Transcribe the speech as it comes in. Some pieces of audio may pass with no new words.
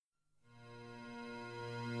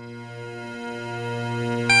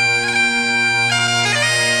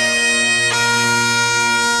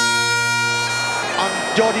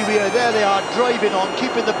McGrath driving on,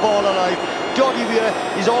 keeping the ball alive. Doddie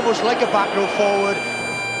is almost like a back row forward.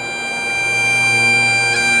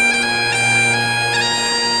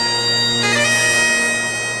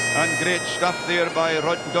 And great stuff there by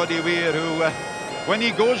Doddie Weir, who, when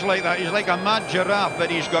he goes like that, he's like a mad giraffe,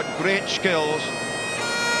 but he's got great skills.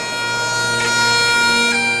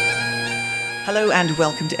 Hello and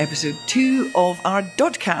welcome to episode 2 of our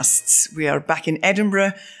Dodcasts. We are back in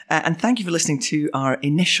Edinburgh and thank you for listening to our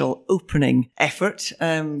initial opening effort.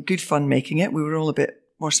 Good fun making it. We were all a bit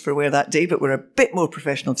worse for wear that day, but we're a bit more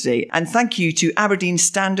professional today. And thank you to Aberdeen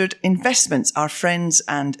Standard Investments, our friends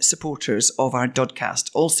and supporters of our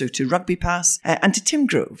Dodcast. Also to Rugby Pass and to Tim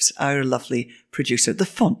Groves, our lovely producer, the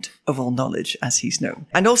font of all knowledge, as he's known.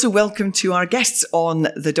 And also welcome to our guests on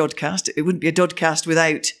the Dodcast. It wouldn't be a Dodcast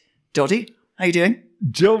without Doddie. How you doing?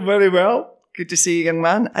 Jill, very well. Good to see you, young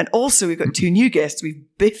man. And also we've got 2 new guests. We've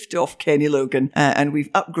biffed off Kenny Logan and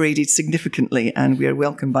we've upgraded significantly, and we are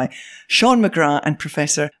welcomed by Sean McGrath and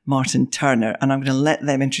Professor Martin Turner. And I'm going to let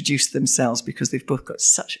them introduce themselves because they've both got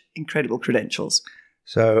such incredible credentials.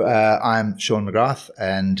 So I'm Sean McGrath,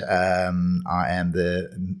 and I am the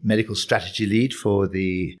medical strategy lead for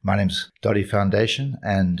the My Name'5 Doddie Foundation.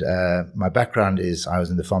 And my background is I was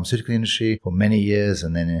in the pharmaceutical industry for many years,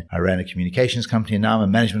 and then I ran a communications company. And now I'm a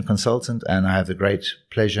management consultant, and I have the great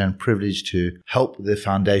pleasure and privilege to help the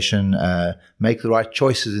foundation make the right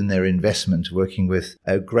choices in their investment, working with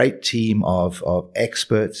a great team of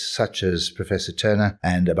experts such as Professor Turner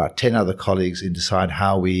and about 10 other colleagues in decide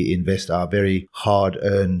how we invest our very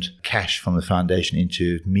hard-earned cash from the foundation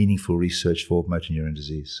into meaningful research for motor neuron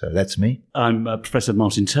disease. So that's me. I'm Professor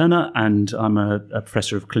Martin Turner, and I'm a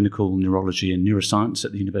Professor of Clinical Neurology and Neuroscience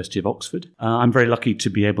at the University of Oxford. I'm very lucky to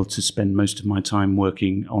be able to spend most of my time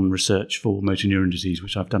working on research for motor neuron disease,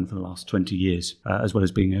 which I've done for the last 20 years, as well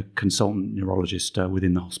as being a consultant neurologist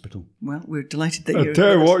within the hospital. Well, we're delighted that you're... I'll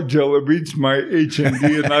tell you what, Jill, it beats my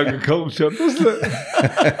HND in agriculture, doesn't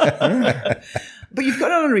it? But you've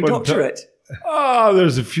got an honorary doctorate.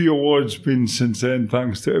 There's a few awards been since then,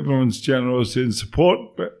 thanks to everyone's generosity and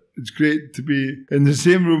support, but it's great to be in the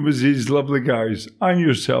same room as these lovely guys, and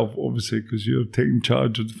yourself, obviously, because you're taking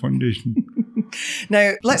charge of the foundation.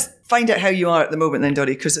 Now, let's find out how you are at the moment then,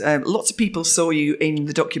 Doddie, because lots of people saw you in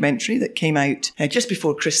the documentary that came out just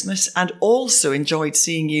before Christmas, and also enjoyed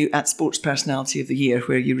seeing you at Sports Personality of the Year,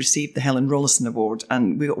 where you received the Helen Rollison Award,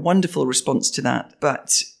 and we got a wonderful response to that.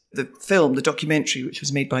 But the film, the documentary, which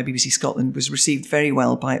was made by BBC Scotland, was received very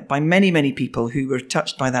well by many, many people who were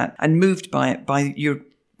touched by that and moved by it, by your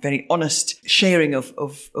very honest sharing of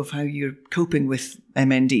how you're coping with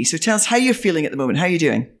MND. So tell us how you're feeling at the moment. How are you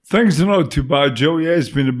doing? Things are not too bad, Joe. Yeah, it's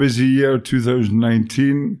been a busy year,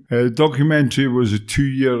 2019. The documentary was a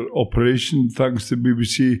 2-year operation, thanks to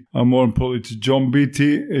BBC, and more importantly to John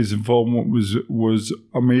Beattie. His involvement was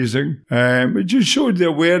amazing. It just showed the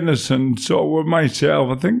awareness, and sort of with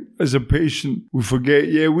myself, I think as a patient, we forget,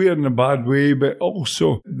 we're in a bad way, but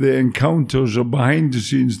also the encounters are behind the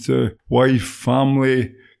scenes to wife,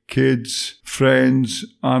 family, kids, friends,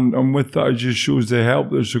 and with that it just shows the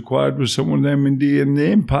help that's required with someone with MND and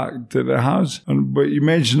the impact that it has. But you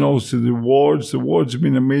mentioned also the awards. The awards have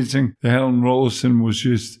been amazing. The Helen Rollison was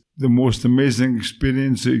just the most amazing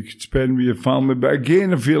experience that you could spend with your family. But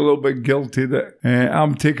again, I feel a little bit guilty that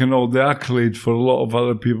I'm taking all the accolade for a lot of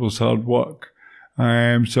other people's hard work.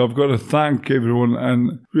 So I've got to thank everyone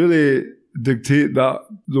and really dictate that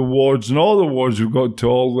the awards and all the awards we've got to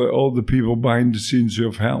all the people behind the scenes who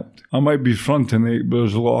have helped. I might be fronting it, but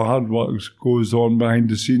there's a lot of hard work that goes on behind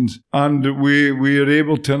the scenes. And we are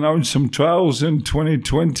able to announce some trials in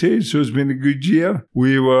 2020, so it's been a good year.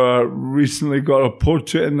 We recently got a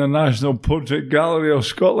portrait in the National Portrait Gallery of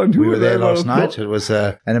Scotland. We were there last night. It was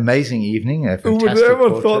an amazing evening, a fantastic portrait. Who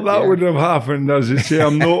would ever thought that would have happened? As I say,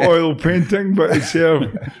 I'm no oil painting, but it's here.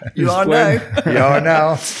 You are now. You are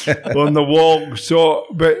now. On the wall. So,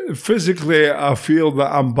 but physically, I feel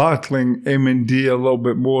that I'm battling MND a little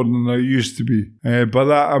bit more than I used to be. By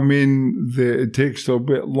that, I mean that it takes a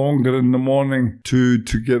bit longer in the morning to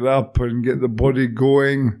get up and get the body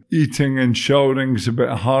going. Eating and showering is a bit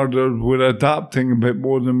harder. We're adapting a bit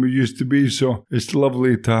more than we used to be. So it's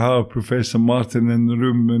lovely to have Professor Martin in the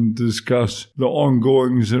room and discuss the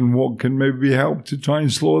ongoings and what can maybe help to try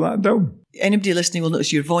and slow that down. Anybody listening will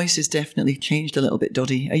notice your voice has definitely changed a little bit,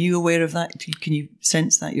 Doddie. Are you aware of that? Can you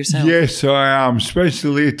sense that yourself? Yes, I am.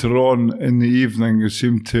 Especially later on in the evening, I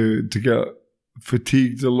seem to get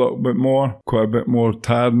fatigued a little bit more, quite a bit more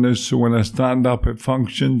tiredness. So when I stand up, it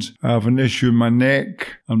functions. I have an issue in my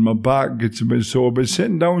neck and my back gets a bit sore, but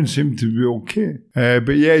sitting down seems to be okay.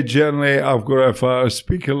 But yeah, generally I've got, if I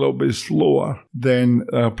speak a little bit slower, then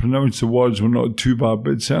I pronounce the words were not too bad,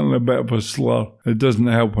 but certainly a bit of a slur. It doesn't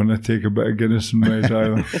help when I take a bit of Guinness and Red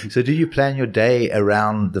either. So do you plan your day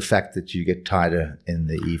around the fact that you get tighter in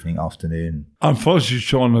the evening, afternoon? Unfortunately,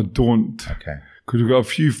 Sean, I don't. Okay. Because we've got a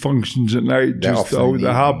few functions at night, just how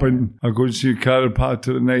they happen. I go and see a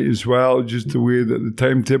chiropractor at night as well, just the way that the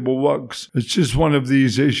timetable works. It's just one of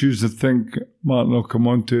these issues I think Martin will come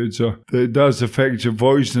on to it, so that it does affect your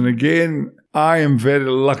voice. And again, I am very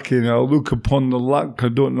lucky, and I look upon the luck. I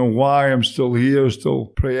don't know why I'm still here, still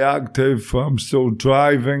pretty active. I'm still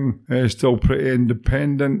driving, still pretty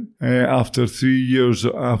independent after 3 years,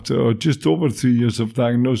 or just over 3 years of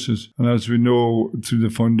diagnosis. And as we know through the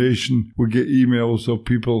foundation, we get emails of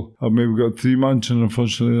people have maybe got 3 months and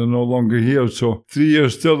unfortunately they're no longer here. So 3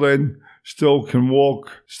 years still in. Still can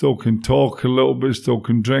walk, still can talk a little bit, still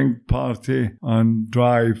can drink, party and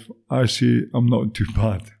drive. I see I'm not too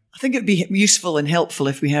bad. I think it'd be useful and helpful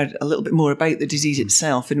if we heard a little bit more about the disease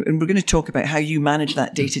itself. And we're going to talk about how you manage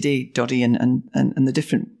that day to day, Doddie, and the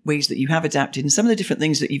different ways that you have adapted and some of the different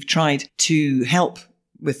things that you've tried to help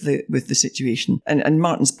with the situation. And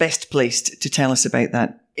Martin's best placed to tell us about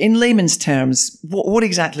that. In layman's terms, what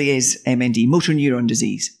exactly is MND, motor neuron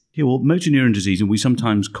disease? Yeah, well, motor neuron disease, and we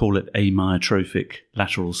sometimes call it amyotrophic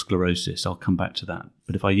lateral sclerosis. I'll come back to that.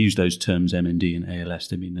 But if I use those terms, MND and ALS,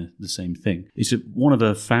 they mean the same thing. It's one of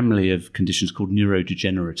a family of conditions called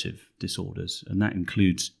neurodegenerative disorders, and that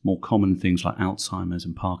includes more common things like Alzheimer's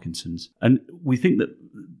and Parkinson's. And we think that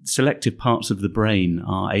selective parts of the brain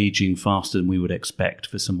are aging faster than we would expect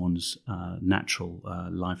for someone's natural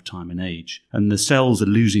lifetime and age. And the cells are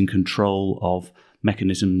losing control of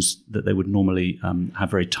mechanisms that they would normally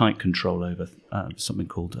have very tight control over, something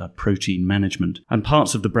called protein management. And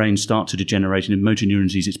parts of the brain start to degenerate, and in motor neuron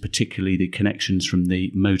disease, it's particularly the connections from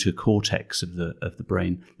the motor cortex of the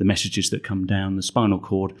brain, the messages that come down the spinal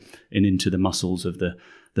cord and into the muscles of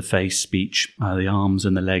the face, speech, the arms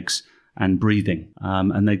and the legs, and breathing.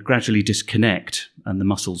 And they gradually disconnect and the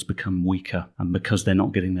muscles become weaker. And because they're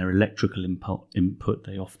not getting their electrical input,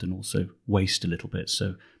 they often also waste a little bit.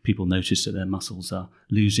 So people notice that their muscles are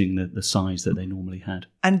losing the size that they normally had.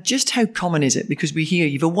 And just how common is it? Because we hear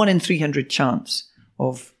you've a 1 in 300 chance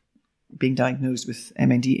of being diagnosed with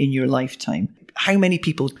MND in your lifetime. How many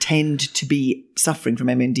people tend to be suffering from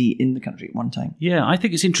MND in the country at one time? Yeah, I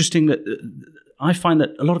think it's interesting that I find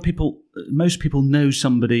that most people know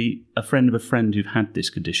somebody, a friend of a friend who've had this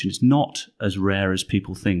condition. It's not as rare as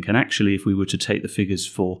people think. And actually, if we were to take the figures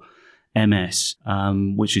for MS,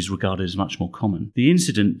 which is regarded as much more common, the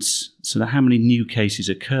incidence, so that how many new cases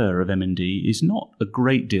occur of MND, is not a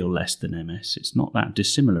great deal less than MS. It's not that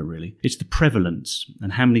dissimilar, really. It's the prevalence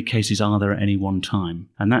and how many cases are there at any one time.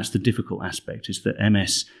 And that's the difficult aspect, is that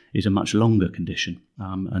MS is a much longer condition.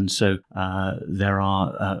 And so there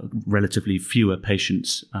are relatively fewer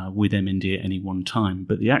patients with MND at any one time.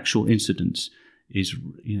 But the actual incidence is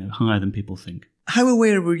higher than people think. How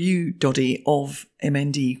aware were you, Doddie, of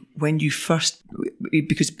MND when you first,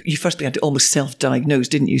 because you first began to almost self-diagnose,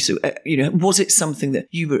 didn't you? So, was it something that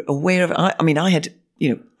you were aware of? I had,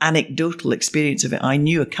 anecdotal experience of it. I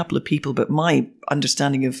knew a couple of people, but my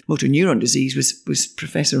understanding of motor neuron disease was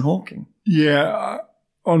Professor Hawking. Yeah,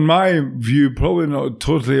 on my view, probably not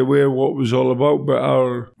totally aware what it was all about, but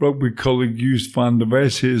our rugby colleague Joost van der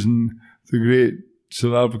Westhuizen, the great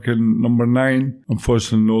South African number 9,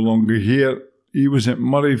 unfortunately no longer here. He was at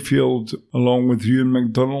Murrayfield along with Ewan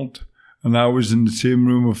McDonald, and I was in the same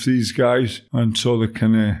room with these guys and saw the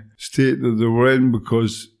kind of state that they were in,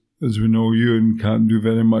 because, as we know, Ewan can't do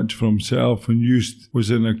very much for himself, and Joost was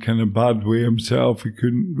in a kind of bad way himself. He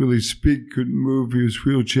couldn't really speak, couldn't move, he was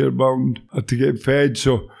wheelchair bound, had to get fed.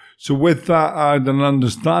 So with that, I had an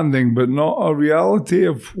understanding, but not a reality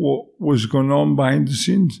of what was going on behind the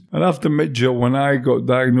scenes. And I have to admit, Jill, when I got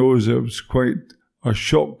diagnosed, it was quite a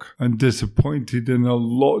shock and disappointed in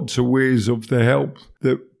lots of ways of the help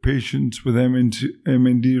that patients with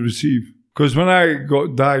MND receive. Because when I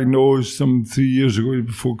got diagnosed some 3 years ago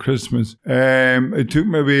before Christmas, it took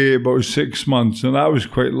maybe about 6 months, and I was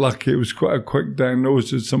quite lucky. It was quite a quick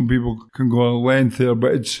diagnosis. Some people can go on lengthier,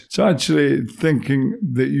 but it's actually thinking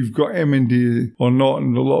that you've got MND or not,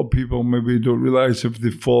 and a lot of people maybe don't realise if they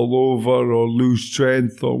fall over or lose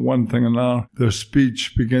strength or one thing or another, their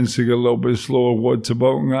speech begins to get a little bit slower, what it's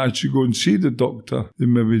about, and actually go and see the doctor. They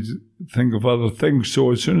maybe think of other things.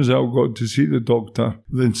 So as soon as I got to see the doctor,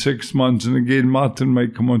 within 6 months, and again, Martin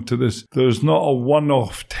might come on to this, there's not a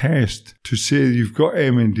one-off test to say you've got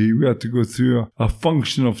MND. We had to go through a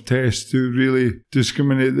function of tests to really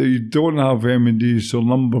discriminate that you don't have MND, so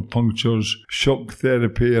lumbar punctures, shock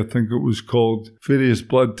therapy, I think it was called, various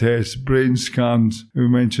blood tests, brain scans. We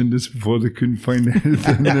mentioned this before, they couldn't find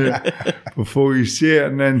anything there before you say it,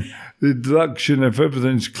 and then the deduction, if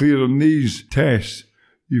everything's clear on these tests,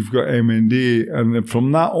 you've got MND. And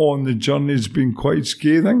from that on, the journey has been quite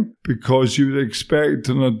scathing, because you would expect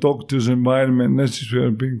in a doctor's environment, and this is where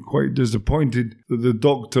I've been quite disappointed, that the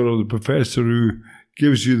doctor or the professor who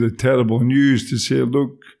gives you the terrible news to say,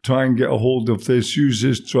 look, try and get a hold of this, use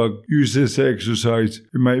this drug, use this exercise,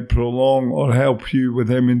 it might prolong or help you with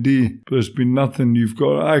MND. But there's been nothing. You've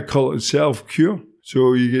got, I call it self-cure.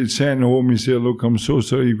 So you get sent home, you say, look, I'm so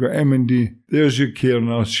sorry, you've got MND. There's your care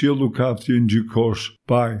nurse. She'll look after you in due course.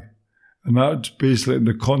 Bye. And that's basically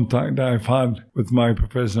the contact I've had with my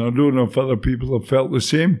profession. I don't know if other people have felt the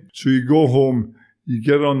same. So you go home, you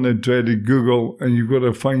get on the dreaded Google, and you've got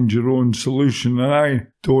to find your own solution. And I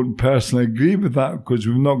don't personally agree with that, because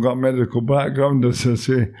we've not got a medical background, as I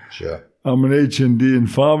say. Sure. I'm an HND in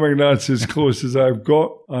farming, that's as close as I've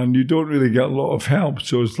got, and you don't really get a lot of help,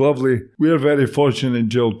 so it's lovely. We're very fortunate,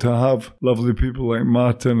 Jill, to have lovely people like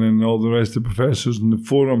Martin and all the rest of the professors in the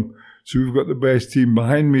forum. So we've got the best team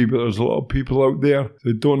behind me, but there's a lot of people out there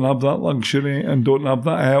that don't have that luxury and don't have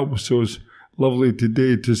that help, so it's lovely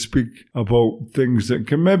today to speak about things that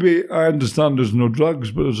can maybe, I understand there's no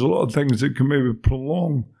drugs, but there's a lot of things that can maybe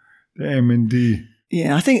prolong the MND.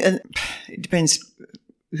 Yeah, I think it depends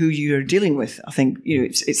who you're dealing with. I think,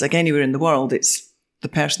 it's like anywhere in the world, it's the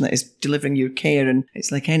person that is delivering your care, and it's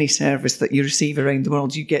like any service that you receive around the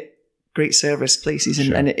world. You get great service places, and,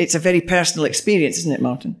 sure. and it's a very personal experience, isn't it,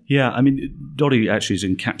 Martin? Yeah, I mean, Doddie actually has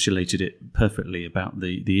encapsulated it perfectly about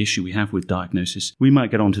the issue we have with diagnosis. We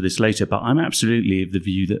might get onto this later, but I'm absolutely of the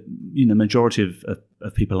view that the majority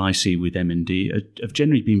of people I see with MND have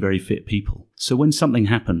generally been very fit people. So when something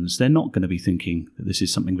happens, they're not going to be thinking that this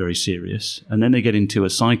is something very serious. And then they get into a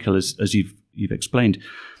cycle, as you've explained,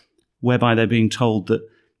 whereby they're being told that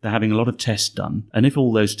they're having a lot of tests done. And if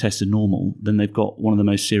all those tests are normal, then they've got one of the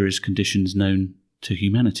most serious conditions known to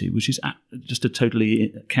humanity, which is just a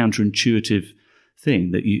totally counterintuitive thing,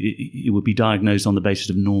 that you would be diagnosed on the basis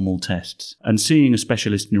of normal tests. And seeing a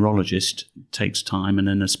specialist neurologist takes time, and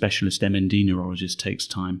then a specialist MND neurologist takes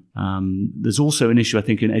time. There's also an issue, I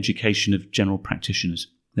think, in education of general practitioners.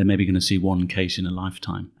 They're maybe going to see one case in a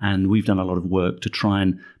lifetime. And we've done a lot of work to try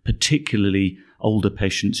and, particularly older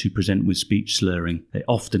patients who present with speech slurring, they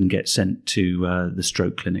often get sent to the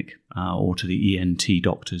stroke clinic or to the ENT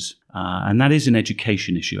doctors. And that is an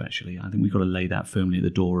education issue, actually. I think we've got to lay that firmly at the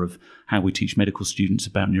door of how we teach medical students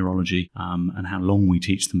about neurology and how long we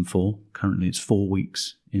teach them for. Currently, it's 4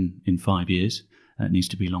 weeks in 5 years. It needs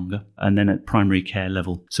to be longer. And then at primary care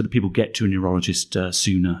level, so that people get to a neurologist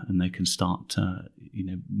sooner and they can start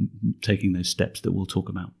taking those steps that we'll talk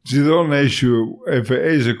about. See, the only issue, if it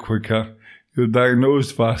is a quicker, you're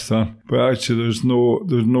diagnosed faster, but actually there's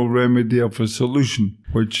no remedy of a solution,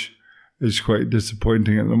 which is quite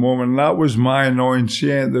disappointing at the moment. And that was my annoyance,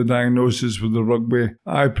 the diagnosis with the rugby.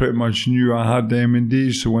 I pretty much knew I had the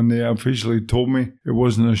MND, so when they officially told me, it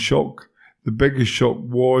wasn't a shock. The biggest shock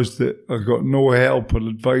was that I got no help or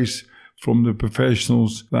advice from the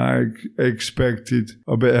professionals that I expected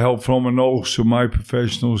a bit of help from, and also my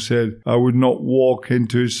professional said I would not walk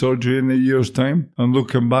into surgery in a year's time. And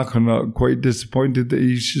looking back on that, I'm quite disappointed that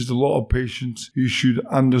he sees a lot of patients who should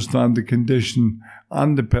understand the condition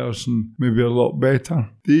and the person maybe a lot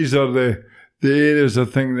better. These are the areas I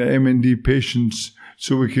think that MND patients,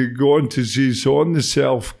 so we could go on to see, so on the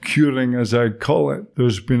self-curing, as I call it,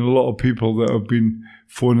 there's been a lot of people that have been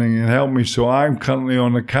phoning and help me. So I'm currently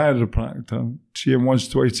on a chiropractor, see him once,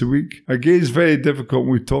 twice a week. Again, it's very difficult.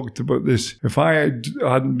 We talked about this. If I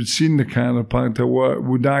hadn't seen the chiropractor,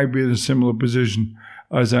 would I be in a similar position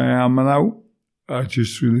as I am now? I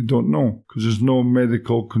just really don't know, because there's no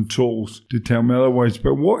medical controls to tell me otherwise.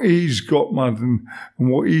 But what he's got, Martin,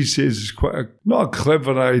 and what he says is quite not a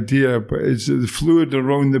clever idea, but it's the fluid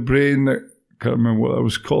around the brain that, I can't remember what that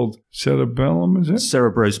was called, cerebellum, is it?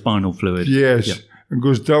 Cerebrospinal fluid. Yes. Yep. And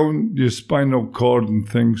goes down your spinal cord and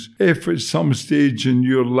things. If at some stage in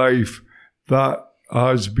your life that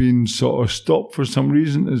has been sort of stopped for some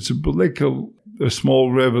reason, it's like a small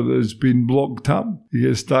river that has been blocked up. You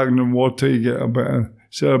get stagnant water, you get a bit of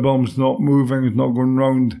cerebellum's not moving, it's not going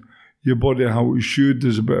round your body how it should.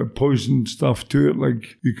 There's a bit of poison stuff to it,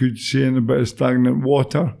 like you could see in a bit of stagnant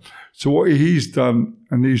water. So what he's done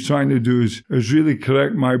and he's trying to do is really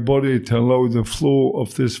correct my body to allow the flow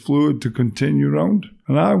of this fluid to continue around.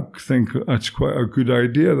 And I think that's quite a good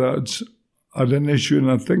idea. That's had an issue,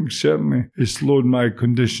 and I think certainly it slowed my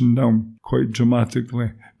condition down quite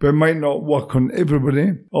dramatically. But it might not work on everybody.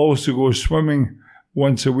 I also go swimming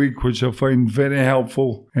once a week, which I find very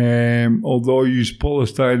helpful. Although I use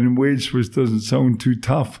polystyrene weights, which doesn't sound too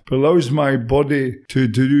tough, but allows my body to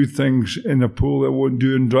do things in a pool that I won't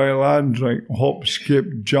do in dry land, like hop, skip,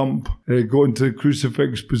 jump, go into the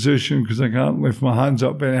crucifix position because I can't lift my hands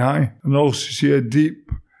up very high. And also see a deep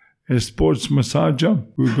sports massager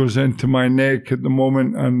who goes into my neck at the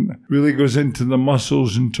moment and really goes into the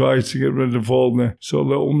muscles and tries to get rid of all the sort of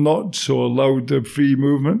little knots, so allow the free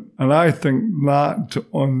movement. And I think that,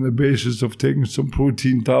 on the basis of taking some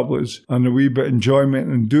protein tablets and a wee bit of enjoyment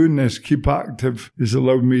and doing this, keep active, has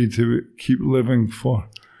allowed me to keep living for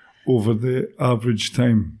over the average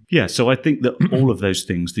time. Yeah, so I think that all of those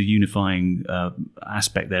things, the unifying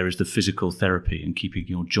aspect there is the physical therapy and keeping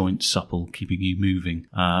your joints supple, keeping you moving.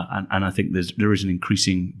 And I think there is an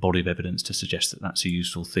increasing body of evidence to suggest that that's a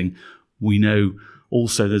useful thing. We know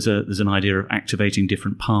also there's an idea of activating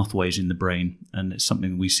different pathways in the brain, and it's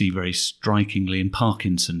something we see very strikingly in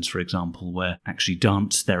Parkinson's, for example, where actually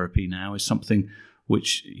dance therapy now is something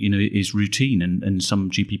which, you know, is routine and some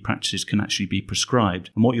GP practices can actually be prescribed.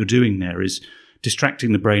 And what you're doing there is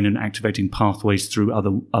distracting the brain and activating pathways through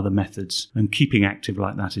other methods. And keeping active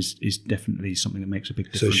like that is definitely something that makes a big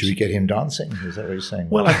difference. So should we get him dancing? Is that what you're saying?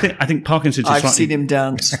 Well, I think Parkinson's is I've seen him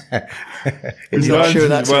dance. It's not not sure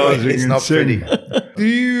that's right. It's not pretty. Do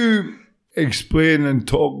you explain and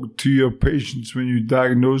talk to your patients when you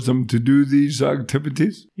diagnose them to do these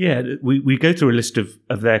activities? Yeah, we go through a list of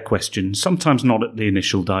their questions, sometimes not at the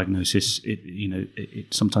initial diagnosis.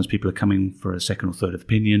 Sometimes people are coming for a second or third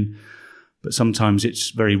opinion, but sometimes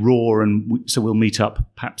it's very raw, and so we'll meet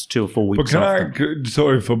up perhaps 2 or 4 weeks after.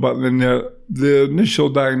 Sorry for butting there. The initial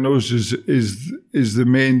diagnosis is the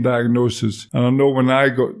main diagnosis. And I know when I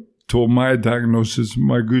got told my diagnosis,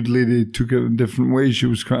 my good lady took it a different way. She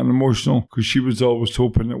was quite emotional because she was always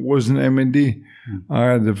hoping it wasn't MND. I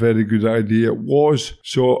had a very good idea it was.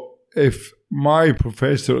 So if my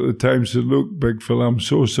professor at the time said, look, Big Phil, I'm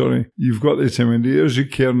so sorry, you've got this MND, here's your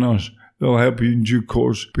care nurse, they'll help you in due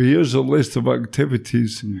course. But here's a list of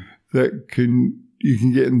activities that you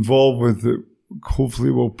can get involved with that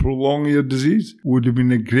hopefully will prolong your disease, would have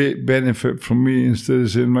been a great benefit from me, instead of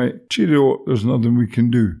saying, right, cheerio, there's nothing we can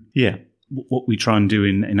do. Yeah. What we try and do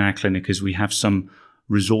in our clinic is we have some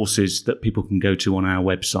resources that people can go to on our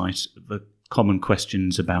website, the common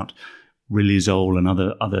questions about riluzole and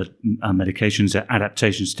other medications,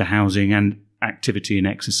 adaptations to housing and activity and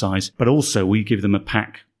exercise. But also we give them a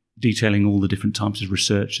pack detailing all the different types of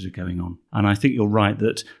research that are going on. And I think you're right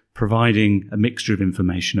that providing a mixture of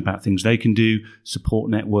information about things they can do,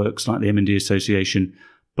 support networks like the MND Association,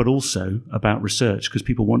 but also about research, because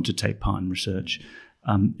people want to take part in research,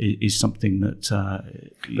 is something that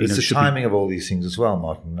it's the timing of all these things as well,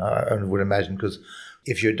 Martin. I would imagine, because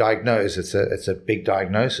if you're diagnosed, it's a big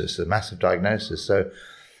diagnosis, a massive diagnosis. So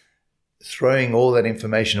throwing all that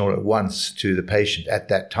information all at once to the patient at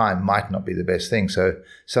that time might not be the best thing. So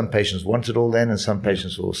some patients want it all then, and some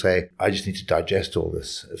patients will say, I just need to digest all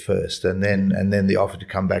this first. And then the offer to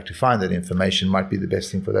come back to find that information might be the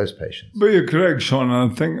best thing for those patients. But you're correct, Sean.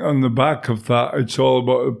 I think on the back of that, it's all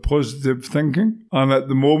about positive thinking. And at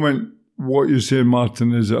the moment, what you're saying,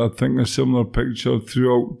 Martin, is I think a similar picture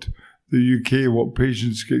throughout the UK, what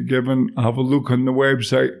patients get given. Have a look on the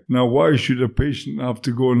website. Now, why should a patient have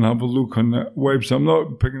to go and have a look on the website? I'm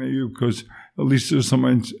not picking at you, because at least there's some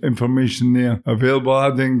information there available. I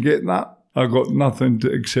didn't get that. I got nothing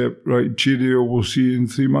to accept, right, cheerio, we'll see you in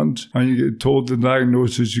 3 months. And you get told the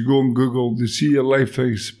diagnosis, you go on Google, they see your life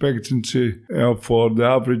expectancy for the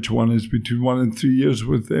average one is between 1 and 3 years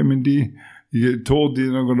with MND. You get told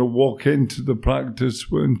you're not going to walk into the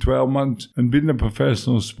practice within 12 months. And being a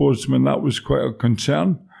professional sportsman, that was quite a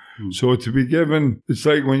concern. So to be given, it's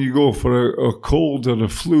like when you go for a cold or a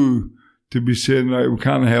flu, to be saying, right, we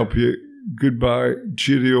can't help you, goodbye,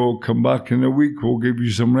 cheerio, come back in a week, we'll give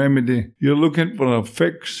you some remedy. You're looking for a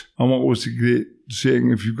fix. And what was the great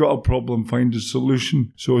saying, if you've got a problem, find a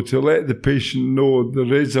solution. So to let the patient know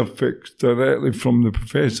there is a fix directly from the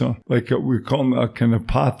professor, like we call it a kind of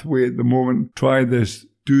pathway at the moment, try this,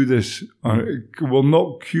 do this. It will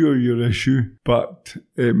not cure your issue, but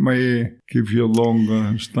it may give you a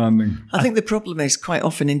longer standing. I think the problem is quite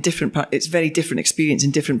often in different parts, it's very different experience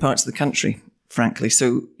in different parts of the country, frankly.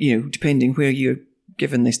 So, depending where you're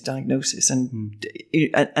given this diagnosis.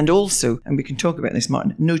 And also, and we can talk about this,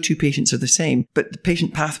 Martin, no two patients are the same, but the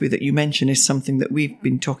patient pathway that you mention is something that we've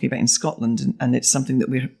been talking about in Scotland, and it's something that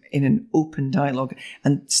we're in an open dialogue,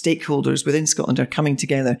 and stakeholders within Scotland are coming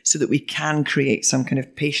together so that we can create some kind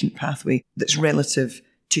of patient pathway that's relative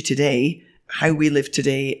to today, how we live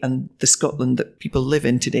today, and the Scotland that people live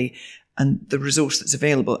in today, and the resource that's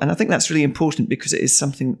available. And I think that's really important because it is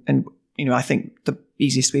something, and I think the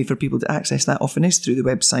easiest way for people to access that often is through the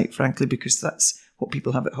website, frankly, because that's what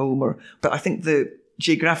people have at home. But I think the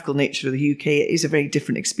geographical nature of the UK is a very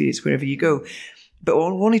different experience wherever you go. But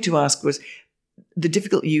what I wanted to ask was the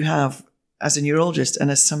difficulty you have as a neurologist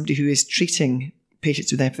and as somebody who is treating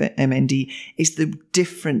patients with MND is the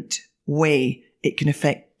different way it can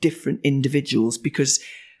affect different individuals, because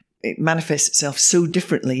it manifests itself so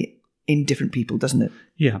differently in different people, doesn't it?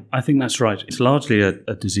 Yeah, I think that's right. It's largely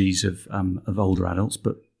a disease of older adults,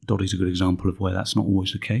 but Doddie's a good example of where that's not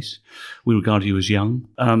always the case. We regard you as young.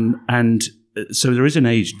 And so there is an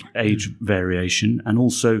age variation, and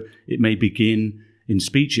also it may begin in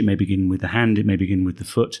speech, it may begin with the hand, it may begin with the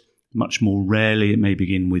foot. Much more rarely, it may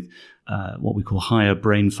begin with what we call higher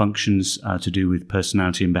brain functions to do with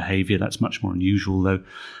personality and behaviour. That's much more unusual, though,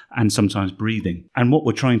 and sometimes breathing. And what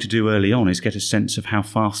we're trying to do early on is get a sense of how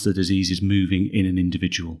fast the disease is moving in an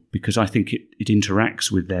individual, because I think it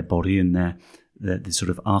interacts with their body and the sort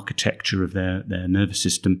of architecture of their nervous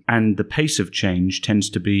system. And the pace of change tends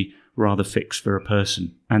to be rather fixed for a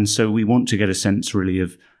person. And so we want to get a sense, really,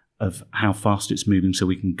 of how fast it's moving so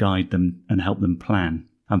we can guide them and help them plan.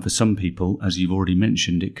 And for some people, as you've already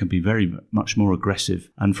mentioned, it can be very much more aggressive.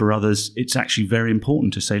 And for others, it's actually very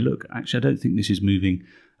important to say, look, actually, I don't think this is moving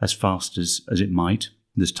as fast as it might.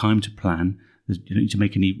 There's time to plan. You don't need to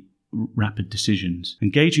make any rapid decisions.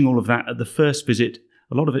 Engaging all of that at the first visit,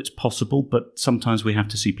 a lot of it's possible, but sometimes we have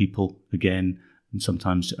to see people again, and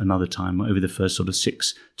sometimes another time over the first sort of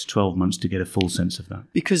 6 to 12 months to get a full sense of that.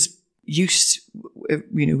 Because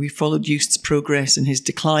we followed Eust's progress and his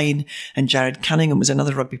decline, and Jared Cunningham was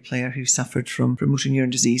another rugby player who suffered from motor neuron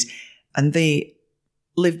disease, and they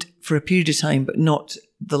lived for a period of time, but not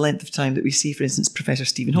the length of time that we see, for instance, Professor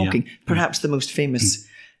Stephen Hawking, perhaps the most famous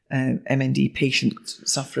MND patient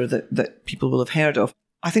sufferer that people will have heard of.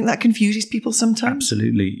 I think that confuses people sometimes.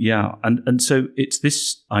 Absolutely, yeah. And so it's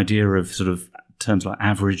this idea of sort of terms like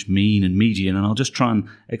average, mean and median, and I'll just try and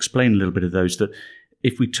explain a little bit of those, that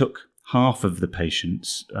if we took half of the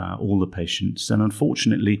patients, all the patients, then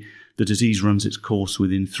unfortunately the disease runs its course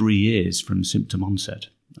within 3 years from symptom onset,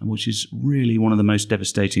 which is really one of the most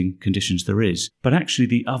devastating conditions there is. But actually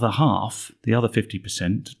the other half, the other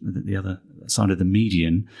 50%, the other side of the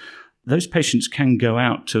median, those patients can go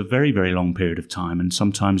out to a very, very long period of time, and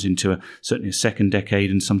sometimes into certainly a second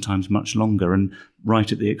decade and sometimes much longer, and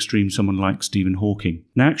right at the extreme, someone like Stephen Hawking.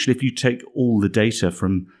 Now, actually, if you take all the data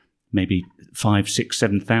from maybe 5, 6,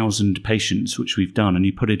 7,000 patients, which we've done, and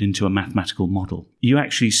you put it into a mathematical model, you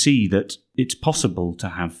actually see that it's possible to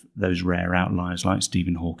have those rare outliers like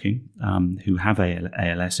Stephen Hawking, who have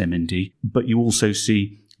ALS, MND, but you also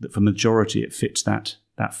see that for majority it fits that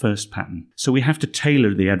first pattern. So we have to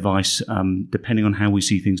tailor the advice depending on how we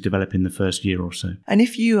see things develop in the first year or so. And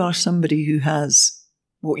if you are somebody who has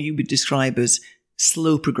what you would describe as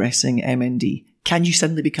slow progressing MND, can you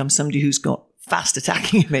suddenly become somebody who's got fast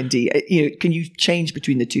attacking MND? Can you change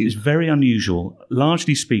between the two? It's very unusual.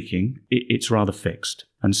 Largely speaking, it's rather fixed.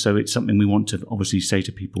 And so it's something we want to obviously say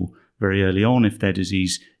to people very early on. If their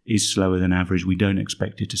disease is slower than average, we don't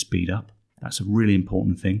expect it to speed up. That's a really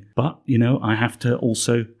important thing. But, I have to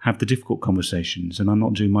also have the difficult conversations, and I'm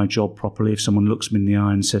not doing my job properly. If someone looks me in the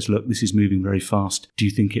eye and says, look, this is moving very fast, do you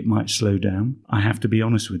think it might slow down? I have to be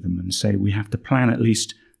honest with them and say we have to plan at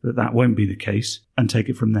least that won't be the case and take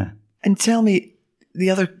it from there. And tell me, the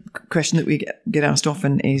other question that we get asked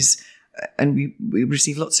often is, and we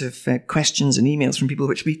receive lots of questions and emails from people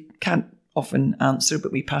which we can't often answer,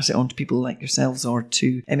 but we pass it on to people like yourselves or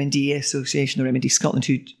to MND Association or MND Scotland,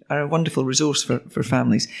 who are a wonderful resource for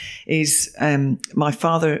families, is my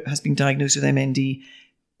father has been diagnosed with MND.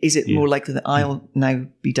 Is it more likely that I'll now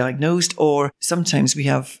be diagnosed? Or sometimes we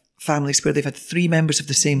have families where they've had 3 members of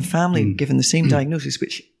the same family given the same diagnosis,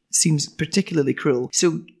 which seems particularly cruel.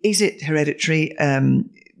 So is it hereditary?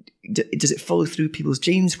 Does it follow through people's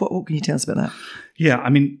genes? What can you tell us about that? Yeah, I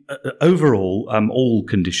mean, overall, all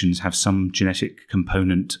conditions have some genetic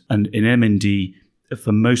component. And in MND,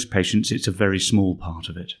 for most patients, it's a very small part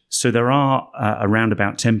of it. So there are around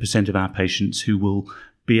about 10% of our patients who will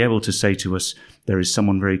be able to say to us, there is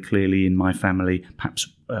someone very clearly in my family, perhaps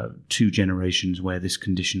 2 generations where this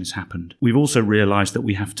condition has happened. We've also realised that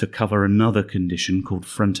we have to cover another condition called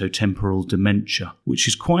frontotemporal dementia, which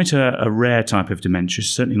is quite a rare type of dementia,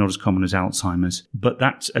 certainly not as common as Alzheimer's, but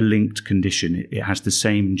that's a linked condition. It has the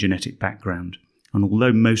same genetic background. And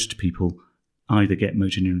although most people either get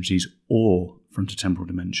motor neuron disease or frontotemporal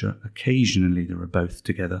dementia, occasionally there are both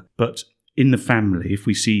together. But in the family, if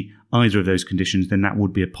we see either of those conditions, then that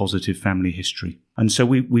would be a positive family history. And so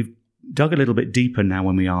we've dug a little bit deeper now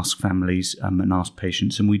when we ask families and ask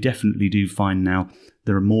patients, and we definitely do find now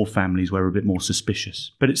there are more families where we're a bit more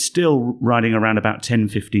suspicious. But it's still riding around about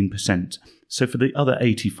 10-15%. So for the other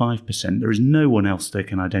 85%, there is no one else they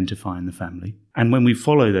can identify in the family. And when we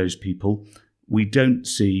follow those people, we don't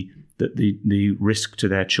see that the risk to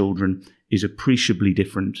their children is appreciably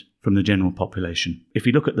different from the general population. If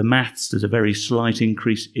you look at the maths, there's a very slight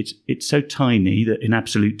increase. It's so tiny that in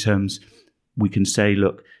absolute terms, we can say,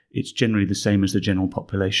 look, it's generally the same as the general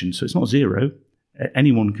population. So it's not zero.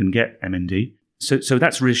 Anyone can get MND. So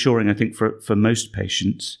that's reassuring, I think, for most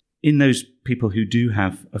patients. In those people who do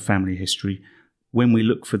have a family history, when we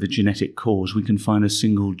look for the genetic cause, we can find a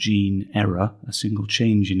single gene error, a single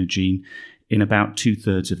change in a gene, in about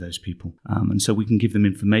 2/3 of those people. And so we can give them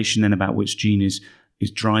information then about which gene is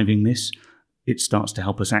driving this. It starts to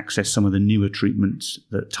help us access some of the newer treatments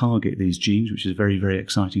that target these genes, which is a very, very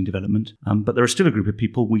exciting development. But there are still a group of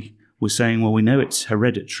people we're saying, well, we know it's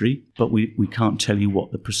hereditary, but we can't tell you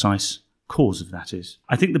what the precise cause of that is.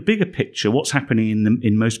 I think the bigger picture, what's happening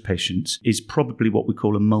in most patients, is probably what we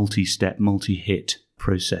call a multi-step, multi-hit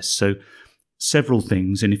process. So several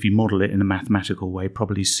things, and if you model it in a mathematical way,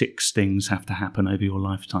 probably 6 things have to happen over your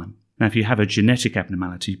lifetime. Now, if you have a genetic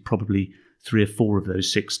abnormality, probably 3 or 4 of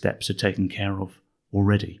those 6 steps are taken care of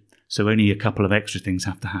already. So only a couple of extra things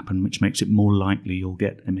have to happen, which makes it more likely you'll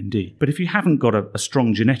get MND. But if you haven't got a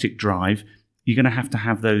strong genetic drive, you're going to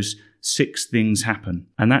have those 6 things happen.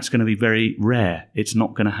 And that's going to be very rare. It's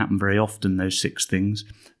not going to happen very often, those 6 things.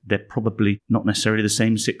 They're probably not necessarily the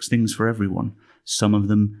same 6 things for everyone. Some of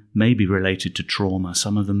them may be related to trauma.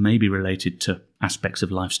 Some of them may be related to aspects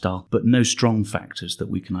of lifestyle, but no strong factors that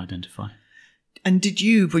we can identify. And did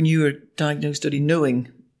you, when you were diagnosed, Doddie, knowing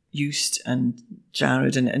Eust and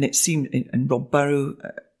Jared, and it seemed, and Rob Burrow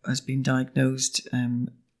has been diagnosed, and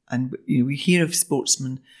we hear of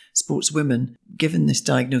sportswomen given this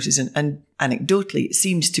diagnosis, and anecdotally, it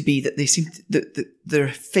seems to be that that they're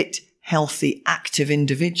fit, healthy, active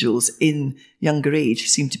individuals in younger age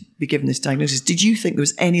seem to be given this diagnosis. Did you think there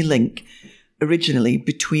was any link originally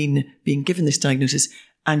between being given this diagnosis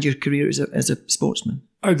and your career as a sportsman?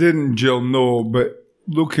 I didn't, Jill, no, but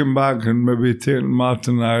looking back and maybe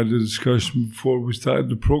Martin and I had a discussion before we started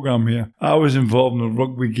the programme here, I was involved in a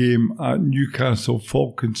rugby game at Newcastle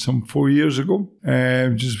Falcons some 4 years ago,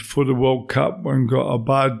 just before the World Cup, and got a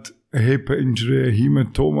bad hip injury, a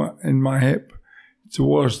hematoma in my hip. It's the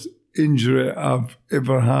worst injury I've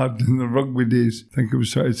ever had in the rugby days. I think it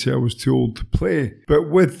was, I'd say I was too old to play. But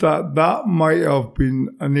with that might have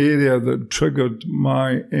been an area that triggered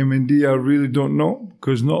my MND. I really don't know,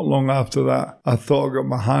 because not long after that, I thought I got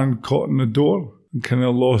my hand caught in the door and kind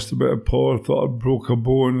of lost a bit of power. Thought I broke a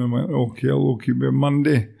bone and went, okay, I'll keep it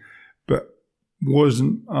Monday. But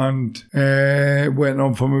wasn't, and went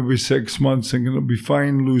on for maybe 6 months thinking it'll be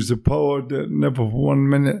fine, lose the power. Never for 1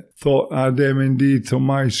 minute thought I had MND till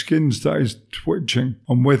my skin started twitching.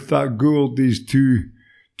 And with that, Googled these two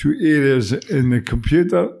areas in the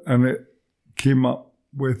computer, and it came up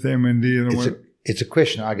with MND. And it's a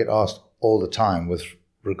question I get asked all the time with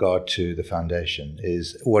regard to the foundation,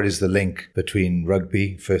 is what is the link between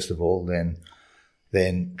rugby, first of all, then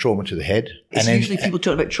trauma to the head. It's usually people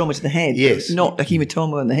talk about trauma to the head, yes, not a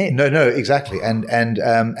hematoma in the head. No, exactly. And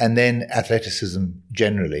then athleticism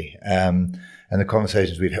generally. And the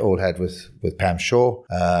conversations we've all had with Pam Shaw,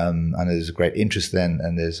 and there's a great interest then,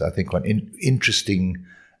 and there's, I think, quite interesting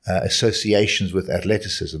associations with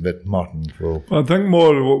athleticism that Martin will... I think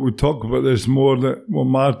more of what we talk about is more that what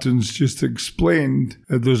Martin's just explained.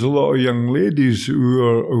 There's a lot of young ladies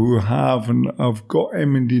who have got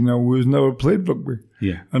MND now who has never played rugby.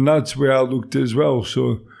 Yeah. And that's where I looked as well.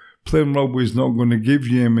 So playing rugby is not going to give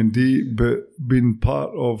you MND, but being part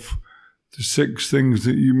of the 6 things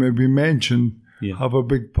that you maybe mentioned have a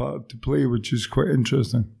big part to play, which is quite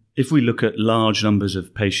interesting. If we look at large numbers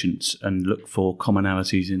of patients and look for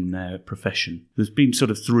commonalities in their profession, there's been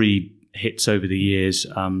sort of 3 hits over the years: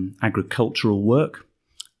 agricultural work,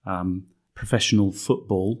 professional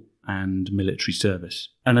football, and military service.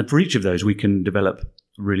 And for each of those, we can develop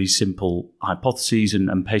really simple hypotheses,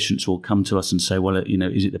 and patients will come to us and say, well,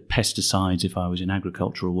 is it the pesticides? If I was in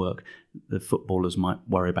agricultural work, the footballers might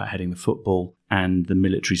worry about heading the football, and the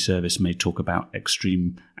military service may talk about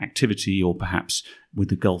extreme activity, or perhaps with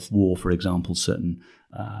the Gulf War, for example, certain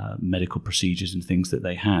medical procedures and things that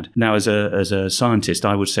they had. Now, as a scientist,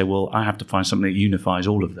 I would say, well, I have to find something that unifies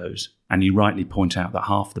all of those. And you rightly point out that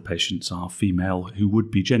half the patients are female, who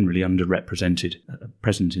would be generally underrepresented,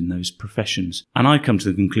 present in those professions. And I come to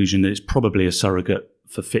the conclusion that it's probably a surrogate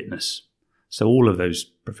for fitness. So all of those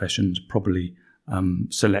professions probably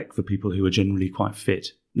select for people who are generally quite fit.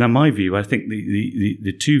 Now, my view, I think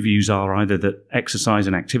the two views are either that exercise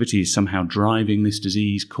and activity is somehow driving this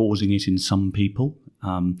disease, causing it in some people.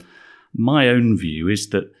 My own view is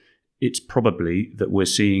that it's probably that we're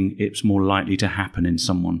seeing it's more likely to happen in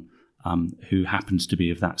someone who happens to be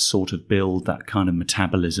of that sort of build, that kind of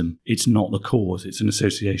metabolism. It's not the cause, it's an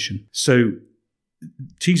association. So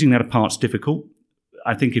teasing that apart is difficult.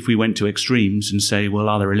 I think if we went to extremes and say, well,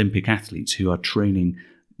 are there Olympic athletes who are training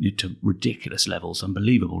to ridiculous levels,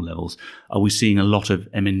 unbelievable levels? Are we seeing a lot of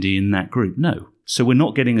MND in that group? No. So we're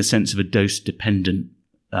not getting a sense of a dose-dependent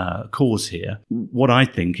cause here. What I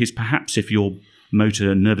think is perhaps if your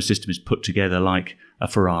motor nervous system is put together like a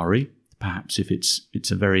Ferrari, perhaps if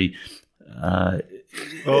it's a very... I'm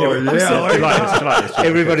sorry.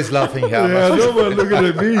 Everybody's laughing. Looking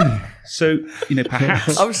at me. So,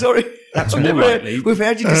 perhaps... I'm sorry. That's more likely. We've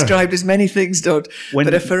heard you described as many things, Dodd.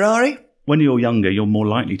 But a Ferrari? When you're younger, you're more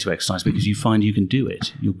likely to exercise because you find you can do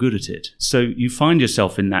it. You're good at it. So you find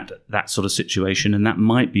yourself in that sort of situation, and that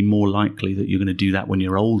might be more likely that you're going to do that when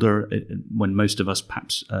you're older, when most of us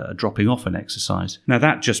perhaps are dropping off an exercise. Now,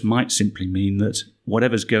 that just might simply mean that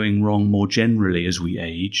whatever's going wrong more generally as we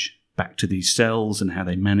age, back to these cells and how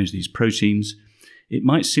they manage these proteins, it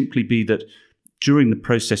might simply be that during the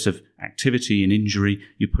process of activity and injury,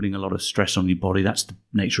 you're putting a lot of stress on your body. That's the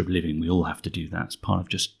nature of living. We all have to do that. It's part of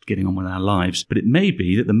just getting on with our lives. But it may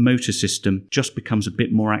be that the motor system just becomes a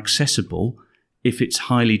bit more accessible if it's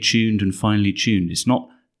highly tuned and finely tuned. It's not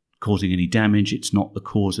causing any damage. It's not the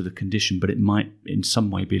cause of the condition, but it might in some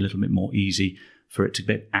way be a little bit more easy for it to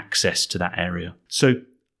get access to that area. So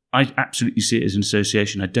I absolutely see it as an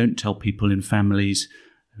association. I don't tell people in families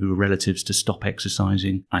who are relatives to stop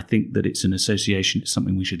exercising. I think that it's an association. It's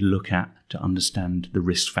something we should look at to understand the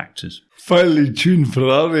risk factors. Finely tuned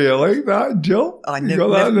Ferrari, I like that, Jill. I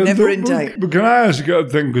never in doubt. But can I ask you a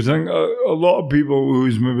thing? Because I think a lot of people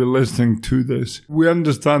who's maybe listening to this, we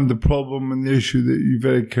understand the problem and the issue that you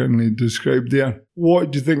very kindly described there.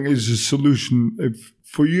 What do you think is the solution? If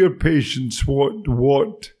for your patients,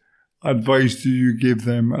 what advice do you give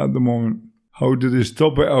them at the moment? How do they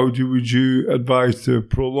stop it? Would you advise to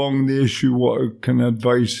prolong the issue? What kind of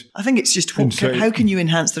advice? I think it's just how can you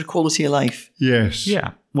enhance their quality of life? Yes.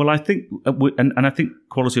 Yeah. Well, I think, and I think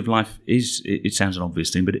quality of life it sounds an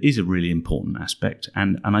obvious thing, but it is a really important aspect.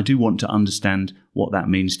 And I do want to understand what that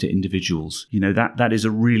means to individuals. That is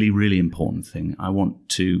a really, really important thing. I want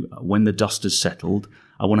to, when the dust has settled,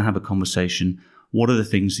 I want to have a conversation. What are the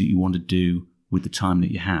things that you want to do with the time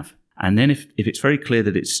that you have? And then if it's very clear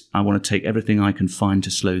that I want to take everything I can find to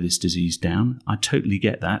slow this disease down, I totally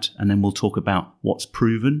get that. And then we'll talk about what's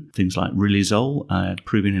proven, things like riluzole,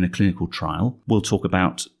 proven in a clinical trial. We'll talk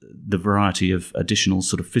about the variety of additional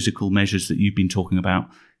sort of physical measures that you've been talking about,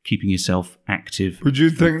 keeping yourself active. Would you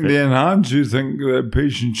think they enhance? You think that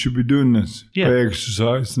patients should be doing this by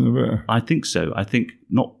exercising a bit? I think so. I think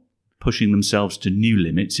not pushing themselves to new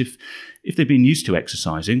limits. If they've been used to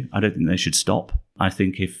exercising, I don't think they should stop. I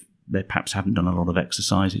think if they perhaps haven't done a lot of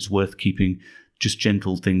exercise, it's worth keeping just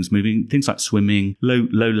gentle things moving. Things like swimming, low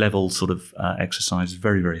level sort of exercise is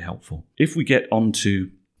very, very helpful. If we get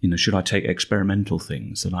onto, should I take experimental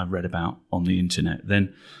things that I've read about on the internet,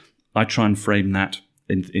 then I try and frame that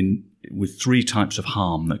in with three types of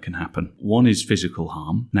harm that can happen. One is physical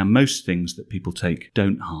harm. Now, most things that people take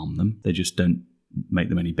don't harm them. They just don't make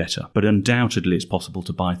them any better. But undoubtedly, it's possible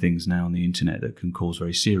to buy things now on the internet that can cause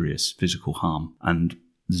very serious physical harm. And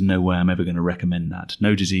there's no way I'm ever going to recommend that.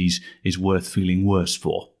 No disease is worth feeling worse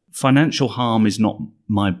for. Financial harm is not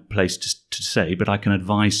my place to say, but I can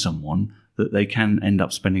advise someone that they can end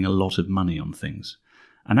up spending a lot of money on things.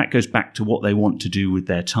 And that goes back to what they want to do with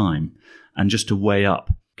their time, and just to weigh up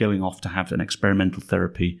going off to have an experimental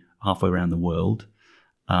therapy halfway around the world,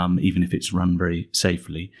 even if it's run very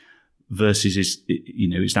safely, versus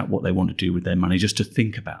is that what they want to do with their money? Just to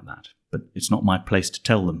think about that. But it's not my place to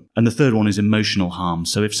tell them. And the third one is emotional harm.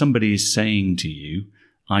 So if somebody is saying to you,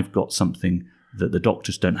 I've got something that the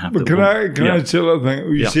doctors don't have. But can I tell a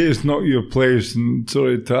thing? You say it's not your place, and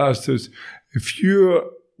sorry to ask this. If you're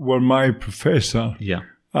were my professor, Yeah.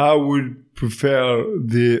 I would prefer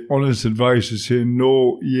the honest advice to say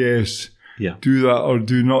no, yes, Yeah. do that or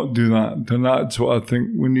do not do that. And that's what I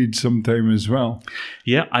think we need sometime as well.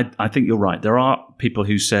 Yeah, I think you're right. There are people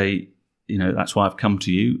who say, that's why I've come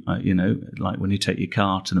to you. Like when you take your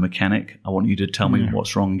car to the mechanic, I want you to tell me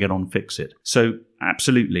what's wrong and get on and fix it. So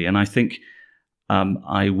absolutely. And I think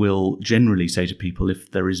I will generally say to people,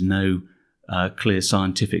 if there is no clear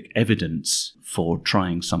scientific evidence for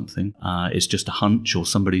trying something, it's just a hunch or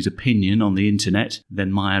somebody's opinion on the internet,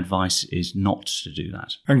 then my advice is not to do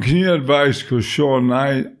that. And can you advise, because Sean,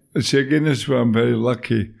 I say again, this is where I'm very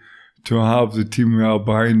lucky to have the team we are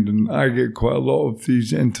behind, and I get quite a lot of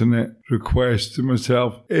these internet requests to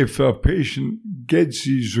myself. If a patient gets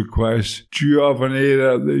these requests, do you have an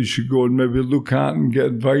area that you should go and maybe look at and get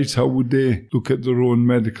advice? How would they look at their own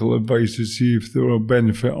medical advice to see if they're a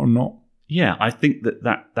benefit or not? Yeah, I think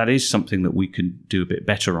that is something that we can do a bit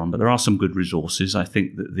better on, but there are some good resources. I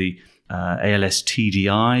think that the ALS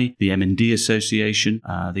TDI, the MND Association,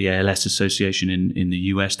 the ALS Association in the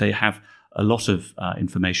US, they have a lot of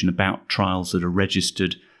information about trials that are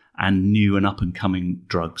registered and new and up-and-coming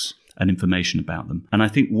drugs and information about them. And I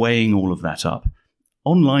think weighing all of that up,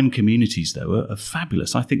 online communities, though, are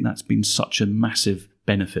fabulous. I think that's been such a massive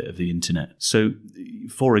benefit of the internet. So,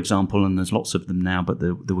 for example, and there's lots of them now, but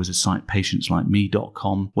there was a site,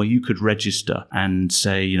 patientslikeme.com, where you could register and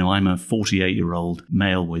say, I'm a 48-year-old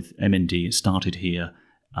male with MND. It started here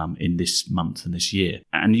in this month and this year.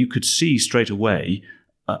 And you could see straight away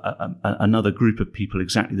another group of people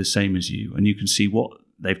exactly the same as you, and you can see what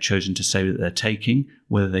they've chosen to say that they're taking,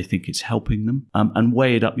 whether they think it's helping them, and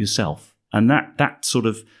weigh it up yourself. And that sort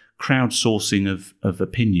of crowdsourcing of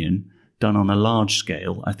opinion done on a large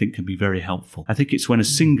scale, I think can be very helpful. I think it's when a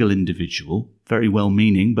single individual, very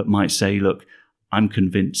well-meaning, but might say, look, I'm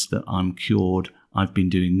convinced that I'm cured, I've been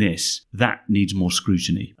doing this, that needs more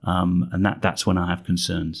scrutiny. And that's when I have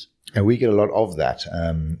concerns. And we get a lot of that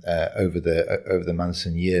over the months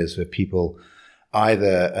and years, where people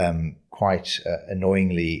either quite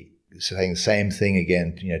annoyingly saying the same thing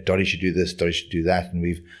again, Doddie should do this, Doddie should do that, and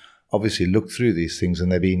we've obviously looked through these things and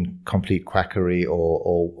they've been complete quackery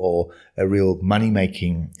or a real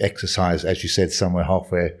money-making exercise, as you said, somewhere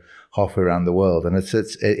halfway around the world. And it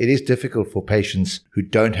is difficult for patients who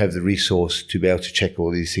don't have the resource to be able to check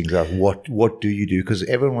all these things out. What do you do? Because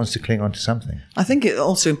everyone wants to cling on to something. I think it's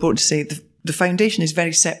also important to say the foundation is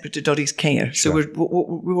very separate to Doddie's care. Sure. So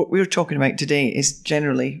what we're talking about today is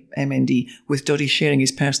generally MND, with Doddie sharing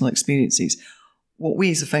his personal experiences. What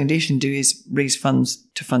we as a foundation do is raise funds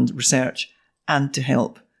to fund research and to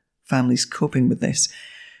help families coping with this.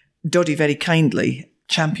 Doddie very kindly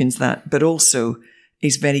champions that, but also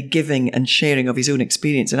is very giving and sharing of his own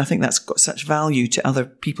experience. And I think that's got such value to other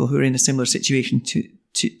people who are in a similar situation to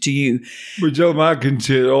you. But Jill, I can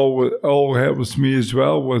say it all helps me as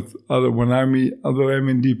well when I meet other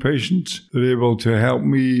MND patients. They're able to help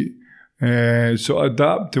me so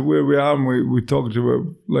adapt to where we are. And we talked about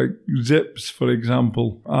like zips, for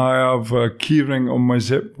example. I have a key ring on my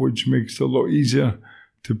zip, which makes it a lot easier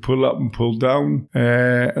to pull up and pull down.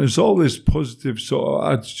 And it's all this positive sort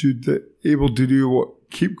of attitude that able to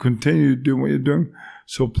continue doing what you're doing.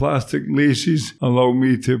 So plastic laces allow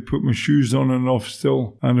me to put my shoes on and off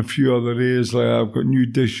still, and a few other areas, like I've got new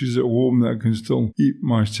dishes at home that I can still eat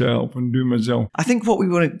myself and do myself. I think what we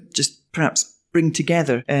want to just perhaps bring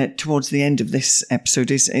together towards the end of this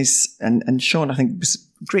episode is and Sean, I think, was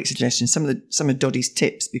a great suggestion, some of Doddie's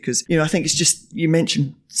tips, because I think it's just, you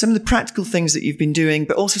mentioned some of the practical things that you've been doing,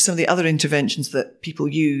 but also some of the other interventions that people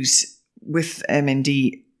use with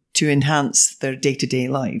MND to enhance their day-to-day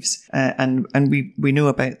lives. And we know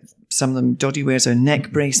about some of them. Doddie wears a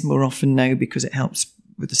neck brace more often now because it helps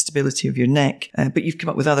with the stability of your neck. But you've come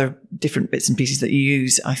up with other different bits and pieces that you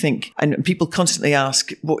use, I think. And people constantly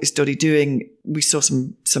ask, what is Doddie doing? We saw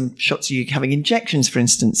some shots of you having injections, for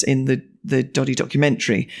instance, in the Doddie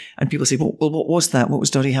documentary. And people say, well, what was that? What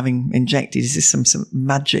was Doddie having injected? Is this some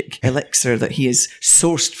magic elixir that he has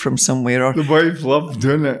sourced from somewhere? Or the wife loved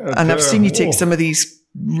doing it. And I've seen you take some of these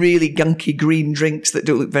really gunky green drinks that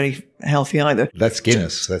don't look very healthy either. That's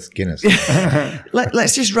Guinness.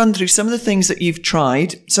 Let's just run through some of the things that you've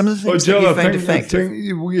tried, some of the things that you've found effective.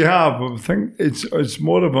 I think it's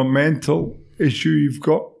more of a mental issue you've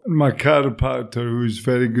got. My chiropractor, who's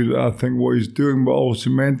very good at, I think, what he's doing, but also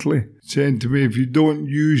mentally, saying to me, if you don't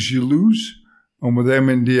use, you lose. And with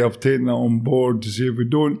MND, I've taken that on board to say, if we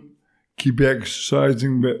don't keep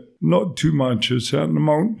exercising, but not too much, a certain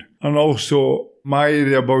amount. And also, my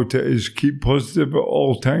area about it is keep positive at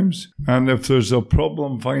all times. And if there's a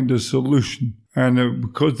problem, find a solution. And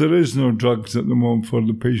because there is no drugs at the moment for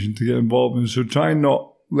the patient to get involved in, so try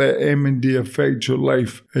not let MND affect your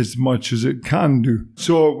life as much as it can do.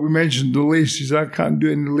 So we mentioned the laces. I can't do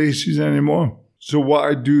any laces anymore. So what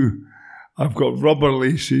I do, I've got rubber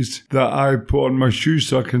laces that I put on my shoes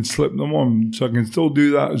so I can slip them on. So I can still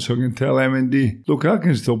do that, so I can tell MND, look, I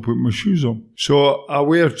can still put my shoes on. So I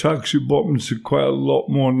wear tracksuit bottoms quite a lot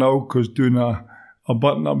more now, because doing a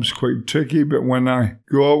button-up is quite tricky. But when I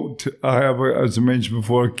go out, I have, as I mentioned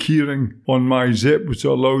before, a keyring on my zip, which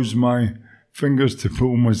allows my fingers to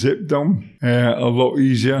pull my zip down a lot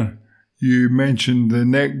easier. You mentioned the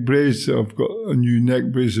neck brace. I've got a new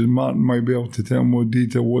neck brace, and Martin might be able to tell more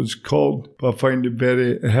detail what it's called, but I find it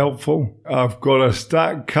very helpful. I've got a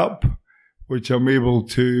stack cup, which I'm able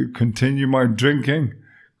to continue my drinking,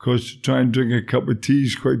 because to try and drink a cup of tea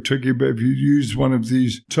is quite tricky. But if you use one of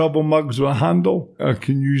these travel mugs with a handle, I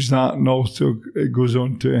can use that, and also it goes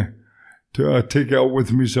on to take it out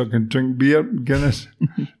with me so I can drink beer, Guinness,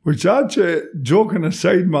 which actually, joking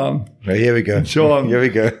aside, man. Right, here we go. Sean, here we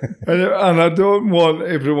go. and I don't want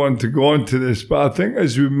everyone to go on to this, but I think,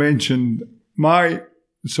 as we mentioned, my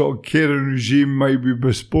sort of caring regime might be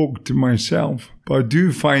bespoke to myself, but I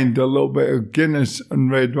do find a little bit of Guinness and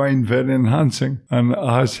red wine very enhancing, and it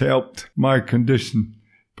has helped my condition.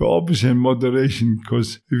 But obviously in moderation,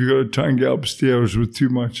 because if you've got to try and get upstairs with too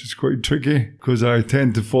much, it's quite tricky, because I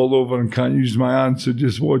tend to fall over and can't use my hands, so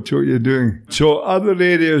just watch what you're doing. So other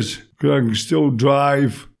areas, because I can still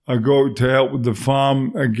drive, I go out to help with the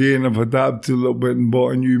farm. Again, I've adapted a little bit and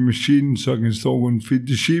bought a new machine so I can still go and feed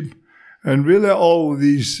the sheep. And really all of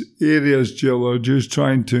these areas, Jill, are just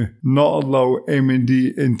trying to not allow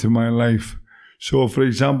MND into my life. So, for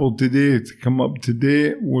example, today, to come up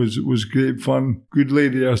today was great fun. Good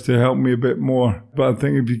lady has to help me a bit more. But I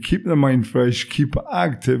think if you keep the mind fresh, keep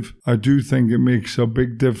active, I do think it makes a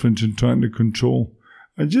big difference in trying to control.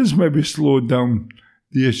 And just maybe slow down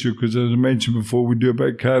the issue, because as I mentioned before, we do a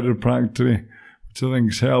bit of chiropractic, which I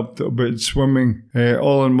think has helped, a bit of swimming,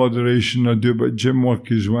 all in moderation. I do a bit of gym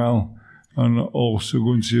work as well, and also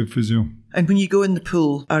go and see a physio. And when you go in the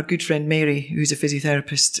pool, our good friend Mary, who's a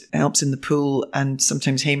physiotherapist, helps in the pool, and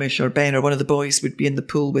sometimes Hamish or Ben or one of the boys would be in the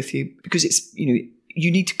pool with you, because it's, you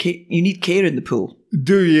need care in the pool.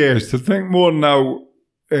 Yes. To think more now,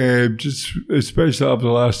 just especially after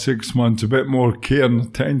the last 6 months, a bit more care and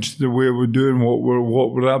attention to the way we're doing what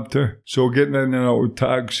we're up to. So getting in and out of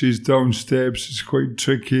taxis, down steps is quite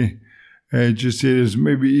tricky. Just areas,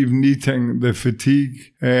 maybe even eating, the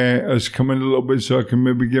fatigue has come in a little bit, so I can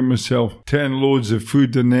maybe give myself 10 loads of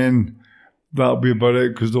food, and then that'll be about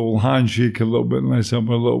it, because they'll handshake a little bit unless I have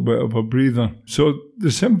a little bit of a breather. So the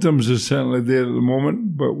symptoms are certainly there at the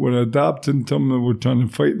moment, but we're adapting to them and we're trying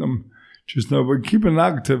to fight them just now. But keeping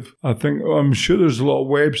active, I'm sure there's a lot of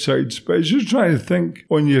websites, but it's just trying to think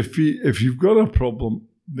on your feet. If you've got a problem,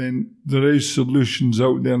 then there is solutions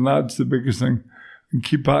out there, and that's the biggest thing. And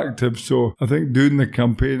keep active. So I think doing the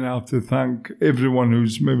campaign, I have to thank everyone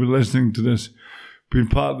who's maybe listening to this. Being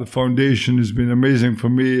part of the foundation has been amazing for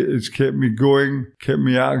me. It's kept me going, kept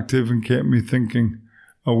me active, and kept me thinking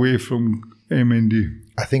away from MND.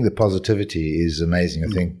 I think the positivity is amazing. I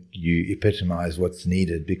think you epitomize what's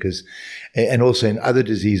needed, because, and also in other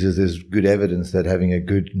diseases, there's good evidence that having a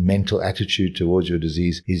good mental attitude towards your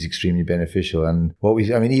disease is extremely beneficial. And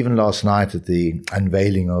even last night at the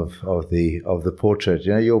unveiling of the portrait,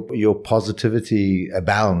 your positivity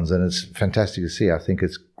abounds, and it's fantastic to see. I think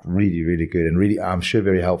it's really, really good, and really, I'm sure,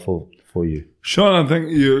 very helpful for you. Sean, I think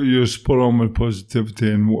you're spot on with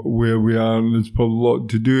positivity and where we are, and there's probably a lot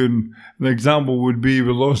to do. And an example would be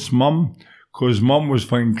we lost Mum, because Mum was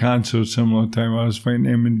fighting cancer at a similar time. I was fighting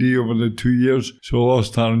MND over the 2 years, so I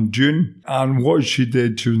lost her in June. And what she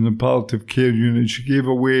did, she was in the palliative care unit. She gave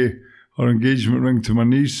away her engagement ring to my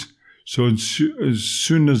niece. So as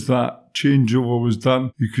soon as that changeover was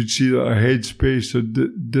done, you could see that her headspace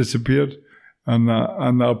had disappeared. And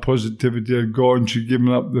that positivity had gone. She'd given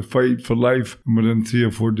up the fight for life, and within 3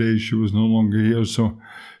 or 4 days she was no longer here. So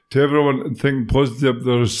to everyone, think positive.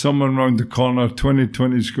 There's someone around the corner.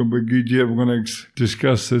 2020 is going to be a good year. We're going to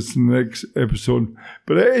discuss this in the next episode.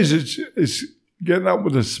 But it's getting up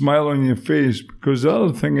with a smile on your face, because the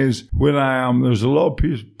other thing is, where I am, there's a lot of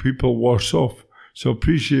people worse off. So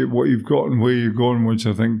appreciate what you've got and where you're going, which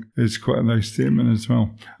I think is quite a nice statement as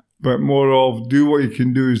well. But more of, do what you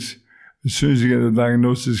can do is, as soon as you get the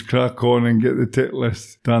diagnosis, crack on and get the tick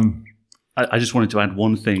list done. I just wanted to add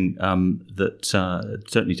one thing that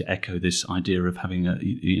certainly to echo this idea of having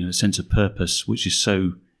a sense of purpose, which is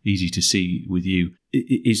so easy to see with you,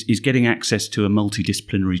 is getting access to a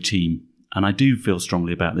multidisciplinary team. and I do feel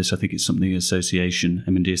strongly about this. I think it's something the association,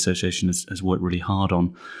 MND Association, has worked really hard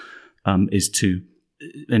on, is to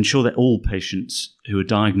ensure that all patients who are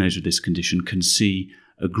diagnosed with this condition can see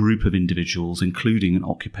a group of individuals, including an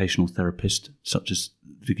occupational therapist, such as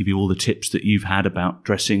to give you all the tips that you've had about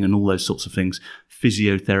dressing and all those sorts of things,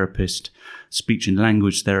 physiotherapist, speech and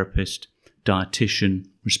language therapist, dietitian,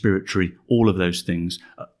 respiratory, all of those things,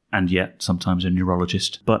 and yet sometimes a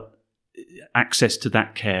neurologist. But access to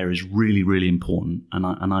that care is really, really important, and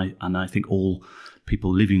I think all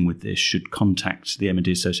people living with this should contact the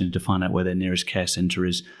MND Association to find out where their nearest care centre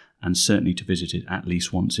is, and certainly to visit it at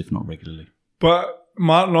least once, if not regularly. But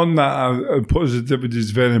Martin, on that, positivity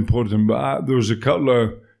is very important, but there was a couple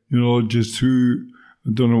of neurologists who,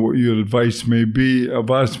 I don't know what your advice may be, have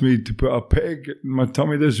asked me to put a peg in my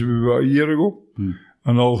tummy. This was about a year ago.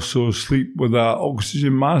 And also sleep with an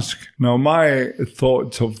oxygen mask. Now, my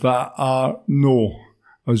thoughts of that are no.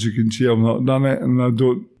 As you can see, I've not done it, and I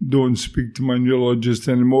don't speak to my neurologist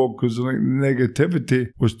anymore because I think the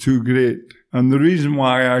negativity was too great. And the reason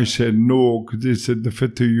why I said no, because they said the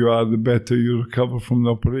fitter you are, the better you recover from the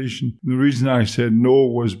operation. The reason I said no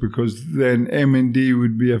was because then MND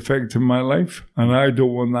would be affecting my life, and I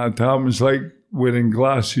don't want that to happen. It's like wearing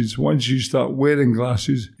glasses. Once you start wearing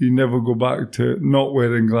glasses, you never go back to not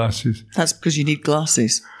wearing glasses. That's because you need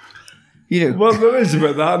glasses. Well, there is a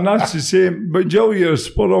bit of that, and that's the same. But Jill, you're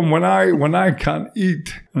spot on. When I can't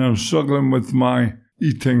eat and I'm struggling with my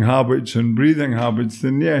eating habits and breathing habits,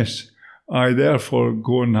 then yes, I therefore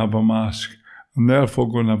go and have a mask, and therefore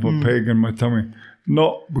go and have a peg in my tummy.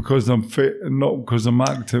 Not because I'm fit and not because I'm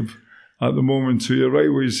active at the moment. So you're right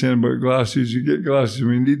what you're saying about glasses. You get glasses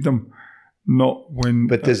when you need them. Not when,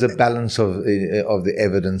 but there's a balance of the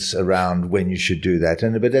evidence around when you should do that,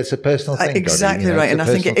 but that's a personal thing. Exactly right, and I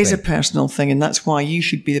think it is a personal thing, and that's why you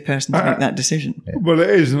should be the person to make that decision. Yeah. Well, it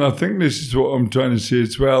is, and I think this is what I'm trying to say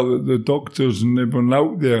as well, that the doctors and everyone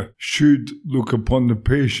out there should look upon the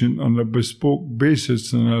patient on a bespoke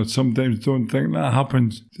basis, and I sometimes don't think that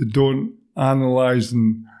happens. They don't analyse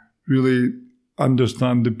and really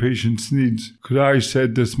understand the patient's needs. Because I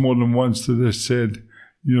said this more than once to this said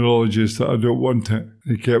neurologist that I don't want it.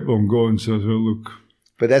 He kept on going, so I said, look.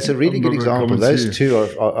 But that's a really good example. Those two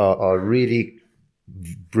are really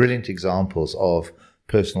brilliant examples of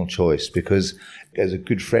personal choice, because as a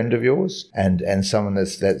good friend of yours and someone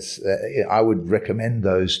that's I would recommend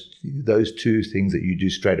those two things that you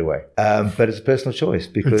do straight away. But it's a personal choice,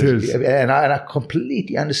 because and I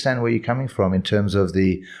completely understand where you're coming from in terms of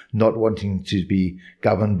the not wanting to be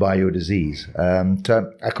governed by your disease.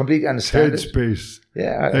 So I completely understand Headspace.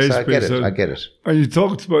 Yeah, I get it. And you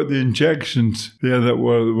talked about the injections there that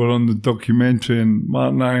were on the documentary, and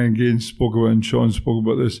Mark and I again spoke about, and Sean spoke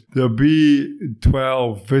about this. The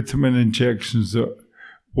B12 vitamin injections that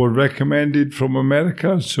were recommended from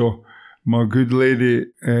America. So my good lady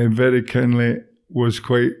very kindly was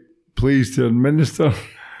quite pleased to administer.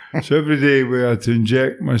 So every day we had to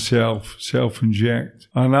inject myself, self-inject.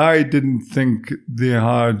 And I didn't think they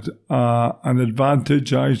had an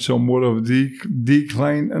advantage. I saw more of a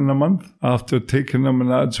decline in a month after taking them,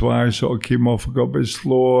 and that's why I sort of came off. I got a bit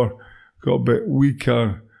slower, got a bit weaker,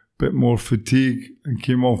 a bit more fatigue, and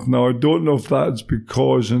came off. Now, I don't know if that's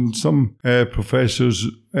because, and some professors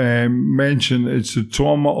mention it's the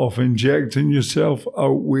trauma of injecting yourself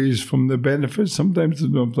outweighs from the benefits. Sometimes I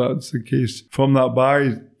don't know if that's the case from that, but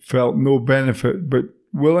I felt no benefit, but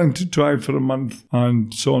willing to try for a month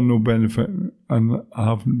and saw no benefit, and I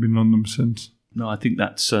haven't been on them since. No, I think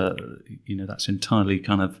that's that's entirely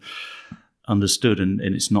kind of understood, and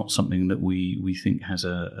it's not something that we think has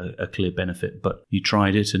a clear benefit. But you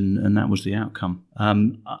tried it, and that was the outcome.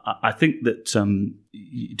 I think that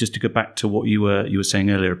just to go back to what you were saying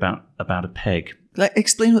earlier about a PEG.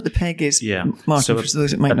 Explain what the PEG is, Martin, so for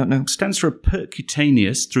those that might not know. It stands for a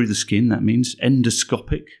percutaneous, through the skin. That means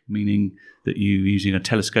endoscopic, meaning that you're using a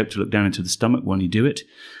telescope to look down into the stomach when you do it.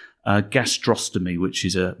 Gastrostomy, which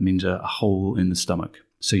means a hole in the stomach.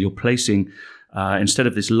 So you're placing, instead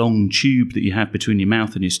of this long tube that you have between your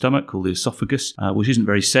mouth and your stomach called the esophagus, which isn't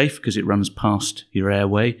very safe because it runs past your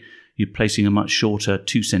airway, you're placing a much shorter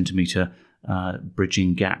 2 centimetre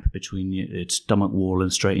bridging gap between your stomach wall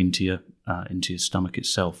and straight into your stomach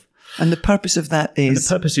itself. And the purpose of that is? And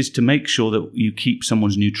the purpose is to make sure that you keep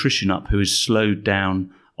someone's nutrition up who is slowed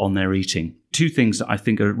down on their eating. Two things that I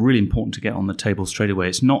think are really important to get on the table straight away.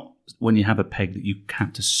 It's not when you have a PEG that you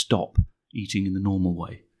have to stop eating in the normal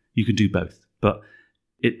way. You can do both, but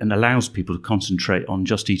it allows people to concentrate on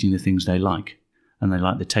just eating the things they like and they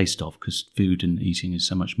like the taste of, because food and eating is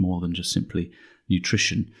so much more than just simply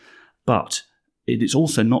nutrition. But it is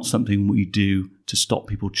also not something we do to stop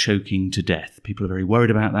people choking to death. People are very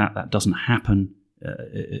worried about that. That doesn't happen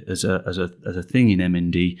as a thing in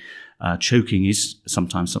MND. Choking is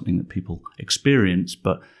sometimes something that people experience,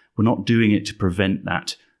 but we're not doing it to prevent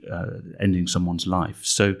that ending someone's life.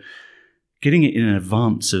 So getting it in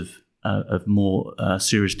advance of more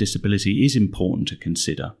serious disability is important to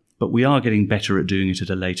consider. But we are getting better at doing it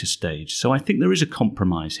at a later stage. So I think there is a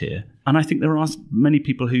compromise here. And I think there are many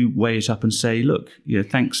people who weigh it up and say, look,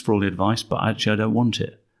 thanks for all the advice, but actually I don't want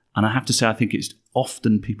it. And I have to say, I think it's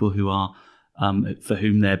often people who are, for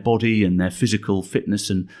whom their body and their physical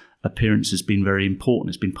fitness and appearance has been very important.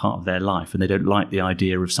 It's been part of their life, and they don't like the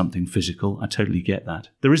idea of something physical. I totally get that.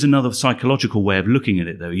 There is another psychological way of looking at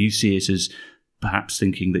it, though. You see it as perhaps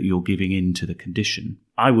thinking that you're giving in to the condition.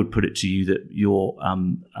 I would put it to you that you're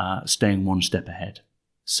staying one step ahead.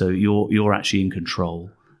 So you're actually in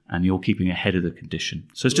control and you're keeping ahead of the condition.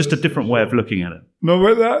 So it's just a different way of looking at it. No,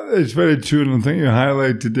 but that is very true. And I think you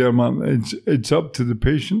highlighted there, man, it's up to the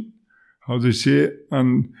patient how they see it.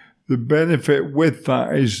 And the benefit with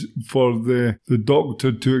that is for the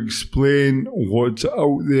doctor to explain what's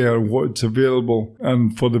out there, what's available,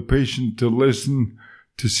 and for the patient to listen,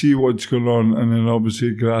 to see what's going on, and then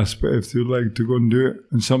obviously grasp it if they like to go and do it.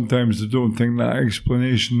 And sometimes they don't think that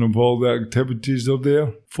explanation of all the activities are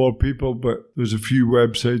there for people, but there's a few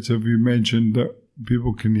websites, as you mentioned, that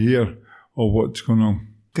people can hear of what's going on.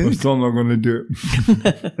 Good. We're still not going to do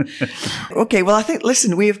it. Okay, well, I think,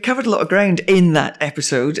 listen, we have covered a lot of ground in that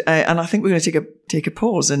episode, and I think we're going to take a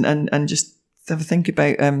pause and just have a think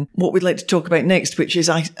about what we'd like to talk about next, which is,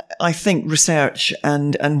 I think, research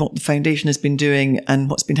and what the foundation has been doing and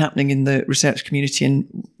what's been happening in the research community.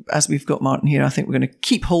 And as we've got Martin here, I think we're going to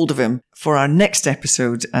keep hold of him for our next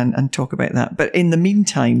episode and talk about that. But in the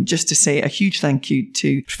meantime, just to say a huge thank you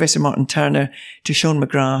to Professor Martin Turner, to Sean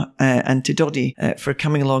McGrath and to Doddie for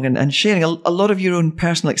coming along and sharing a lot of your own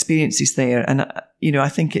personal experiences there. And, I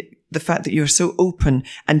think the fact that you're so open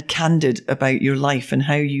and candid about your life and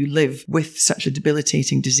how you live with such a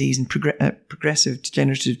debilitating disease and progressive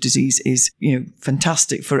degenerative disease is,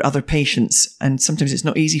 fantastic for other patients. And sometimes it's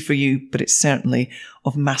not easy for you, but it's certainly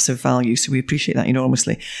of massive value. So we appreciate that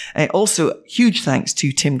enormously. Also, huge thanks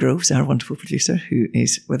to Tim Groves, our wonderful producer, who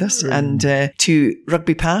is with us, and to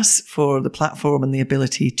Rugby Pass for the platform and the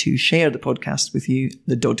ability to share the podcast with you,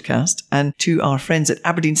 the Doddcast, and to our friends at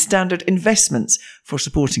Aberdeen Standard Investments for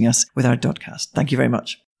supporting us with our Doddcast. Thank you very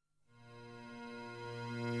much.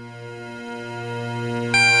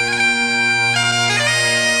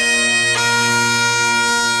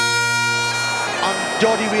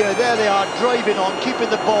 Doddie Weir, there they are, driving on, keeping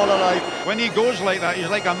the ball alive. When he goes like that, he's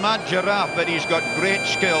like a mad giraffe, but he's got great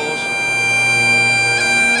skills.